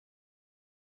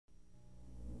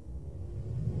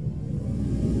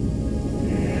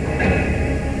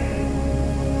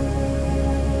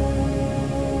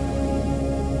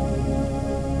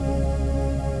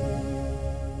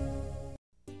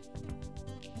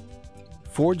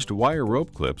Forged wire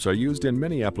rope clips are used in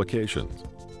many applications.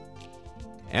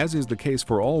 As is the case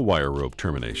for all wire rope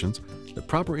terminations, the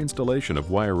proper installation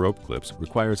of wire rope clips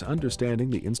requires understanding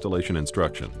the installation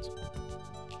instructions.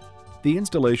 The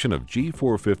installation of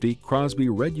G-450 Crosby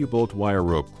red U-bolt wire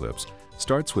rope clips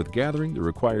starts with gathering the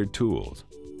required tools.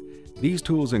 These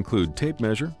tools include tape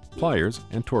measure, pliers,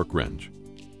 and torque wrench.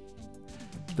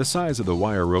 The size of the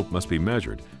wire rope must be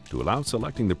measured to allow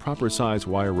selecting the proper size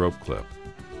wire rope clip.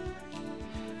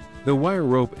 The wire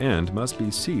rope end must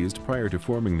be seized prior to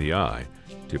forming the eye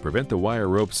to prevent the wire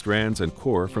rope strands and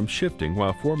core from shifting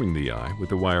while forming the eye with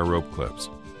the wire rope clips.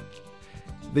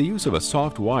 The use of a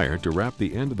soft wire to wrap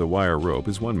the end of the wire rope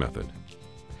is one method.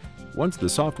 Once the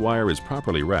soft wire is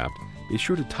properly wrapped, be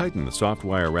sure to tighten the soft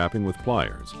wire wrapping with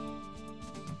pliers.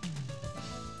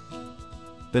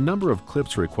 The number of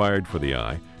clips required for the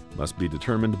eye must be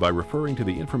determined by referring to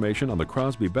the information on the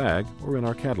Crosby bag or in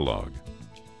our catalog.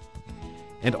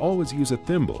 And always use a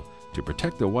thimble to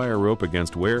protect the wire rope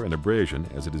against wear and abrasion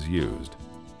as it is used.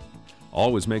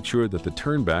 Always make sure that the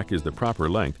turn back is the proper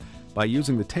length by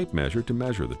using the tape measure to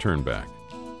measure the turn back.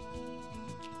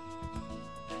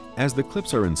 As the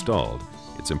clips are installed,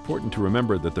 it's important to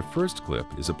remember that the first clip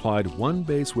is applied one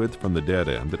base width from the dead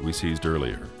end that we seized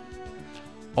earlier.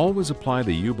 Always apply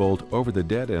the U-bolt over the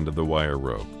dead end of the wire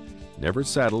rope. Never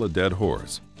saddle a dead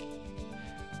horse.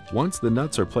 Once the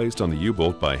nuts are placed on the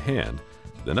U-bolt by hand,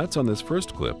 the nuts on this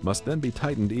first clip must then be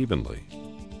tightened evenly.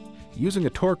 Using a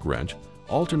torque wrench,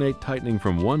 alternate tightening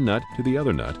from one nut to the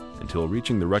other nut until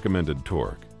reaching the recommended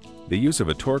torque. The use of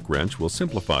a torque wrench will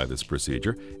simplify this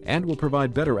procedure and will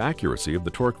provide better accuracy of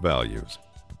the torque values.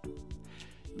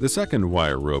 The second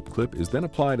wire rope clip is then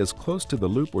applied as close to the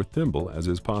loop or thimble as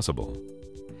is possible.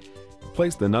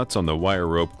 Place the nuts on the wire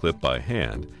rope clip by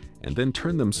hand and then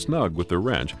turn them snug with the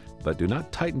wrench, but do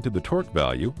not tighten to the torque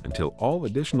value until all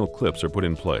additional clips are put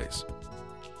in place.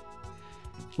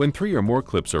 When 3 or more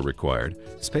clips are required,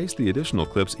 space the additional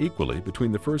clips equally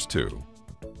between the first 2.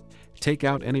 Take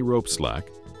out any rope slack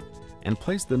and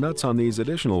place the nuts on these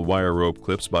additional wire rope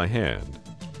clips by hand.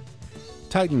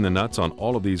 Tighten the nuts on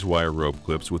all of these wire rope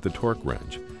clips with the torque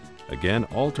wrench, again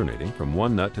alternating from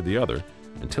one nut to the other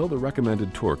until the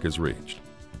recommended torque is reached.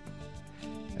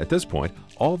 At this point,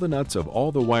 all the nuts of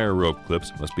all the wire rope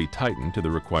clips must be tightened to the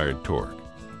required torque.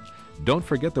 Don't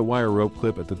forget the wire rope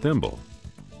clip at the thimble.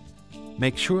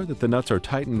 Make sure that the nuts are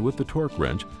tightened with the torque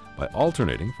wrench by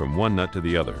alternating from one nut to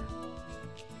the other.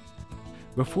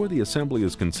 Before the assembly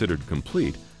is considered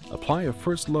complete, apply a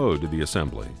first load to the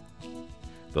assembly.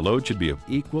 The load should be of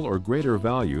equal or greater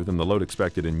value than the load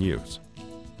expected in use.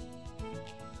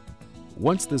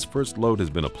 Once this first load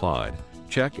has been applied,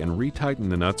 check and retighten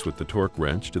the nuts with the torque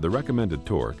wrench to the recommended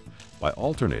torque by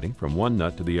alternating from one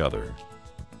nut to the other.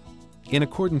 In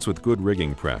accordance with good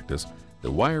rigging practice,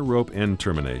 the wire rope end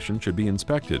termination should be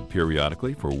inspected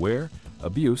periodically for wear,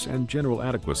 abuse, and general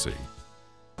adequacy.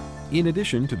 In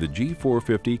addition to the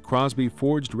G-450 Crosby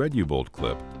forged red U-bolt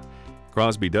clip,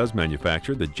 Crosby does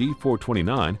manufacture the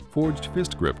G-429 forged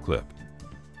fist grip clip.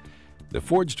 The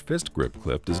forged fist grip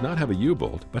clip does not have a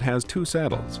U-bolt but has 2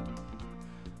 saddles.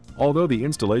 Although the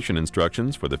installation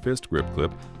instructions for the fist grip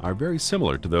clip are very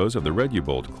similar to those of the red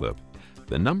U-bolt clip,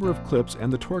 the number of clips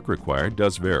and the torque required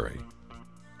does vary.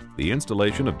 The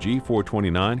installation of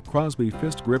G-429 Crosby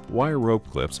fist grip wire rope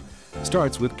clips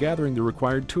starts with gathering the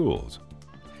required tools.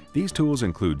 These tools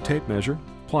include tape measure,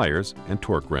 pliers, and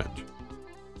torque wrench.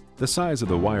 The size of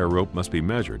the wire rope must be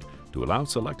measured to allow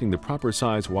selecting the proper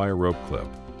size wire rope clip.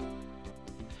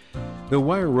 The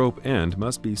wire rope end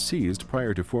must be seized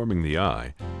prior to forming the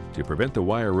eye to prevent the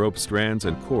wire rope strands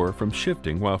and core from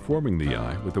shifting while forming the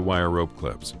eye with the wire rope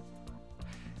clips.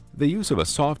 The use of a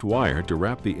soft wire to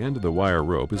wrap the end of the wire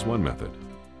rope is one method.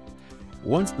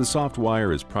 Once the soft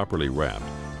wire is properly wrapped,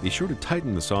 be sure to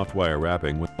tighten the soft wire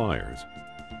wrapping with pliers.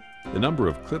 The number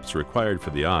of clips required for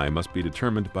the eye must be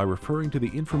determined by referring to the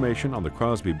information on the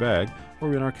Crosby bag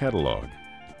or in our catalog.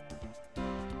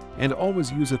 And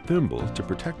always use a thimble to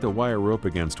protect the wire rope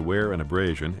against wear and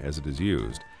abrasion as it is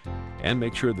used, and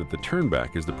make sure that the turn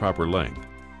back is the proper length.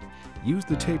 Use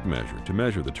the tape measure to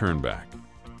measure the turn back.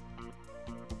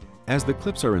 As the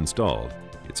clips are installed,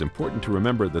 it's important to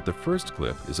remember that the first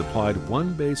clip is applied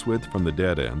one base width from the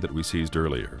dead end that we seized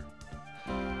earlier.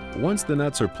 Once the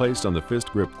nuts are placed on the fist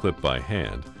grip clip by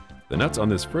hand, the nuts on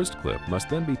this first clip must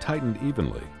then be tightened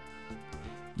evenly.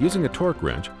 Using a torque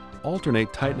wrench,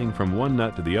 alternate tightening from one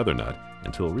nut to the other nut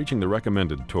until reaching the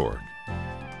recommended torque.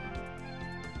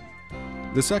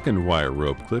 The second wire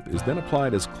rope clip is then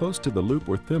applied as close to the loop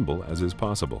or thimble as is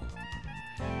possible.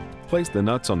 Place the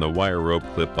nuts on the wire rope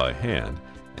clip by hand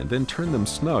and then turn them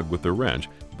snug with the wrench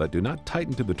but do not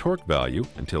tighten to the torque value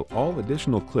until all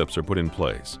additional clips are put in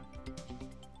place.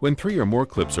 When 3 or more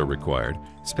clips are required,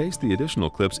 space the additional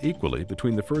clips equally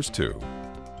between the first 2.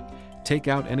 Take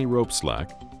out any rope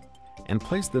slack and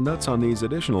place the nuts on these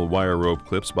additional wire rope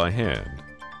clips by hand.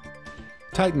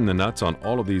 Tighten the nuts on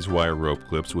all of these wire rope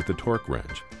clips with the torque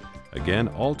wrench, again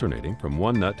alternating from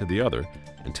one nut to the other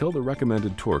until the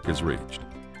recommended torque is reached.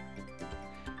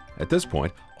 At this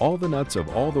point, all the nuts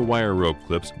of all the wire rope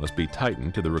clips must be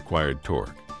tightened to the required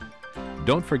torque.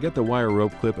 Don't forget the wire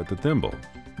rope clip at the thimble.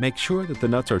 Make sure that the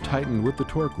nuts are tightened with the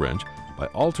torque wrench by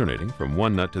alternating from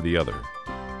one nut to the other.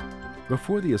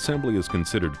 Before the assembly is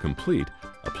considered complete,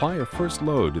 apply a first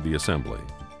load to the assembly.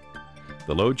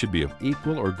 The load should be of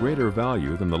equal or greater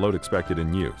value than the load expected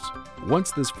in use.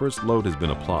 Once this first load has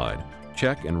been applied,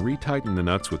 check and retighten the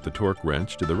nuts with the torque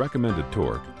wrench to the recommended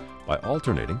torque by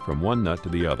alternating from one nut to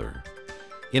the other.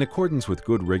 In accordance with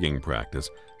good rigging practice,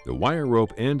 the wire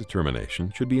rope end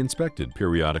termination should be inspected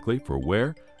periodically for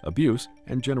wear, abuse,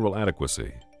 and general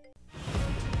adequacy.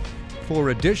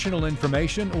 For additional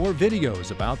information or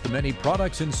videos about the many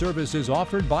products and services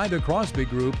offered by the Crosby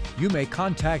Group, you may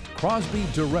contact Crosby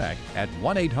direct at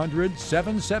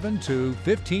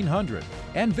 1-800-772-1500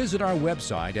 and visit our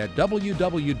website at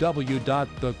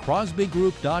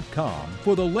www.thecrosbygroup.com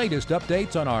for the latest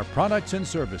updates on our products and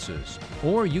services.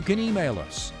 Or you can email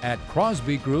us at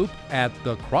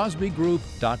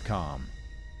crosbygroup@thecrosbygroup.com.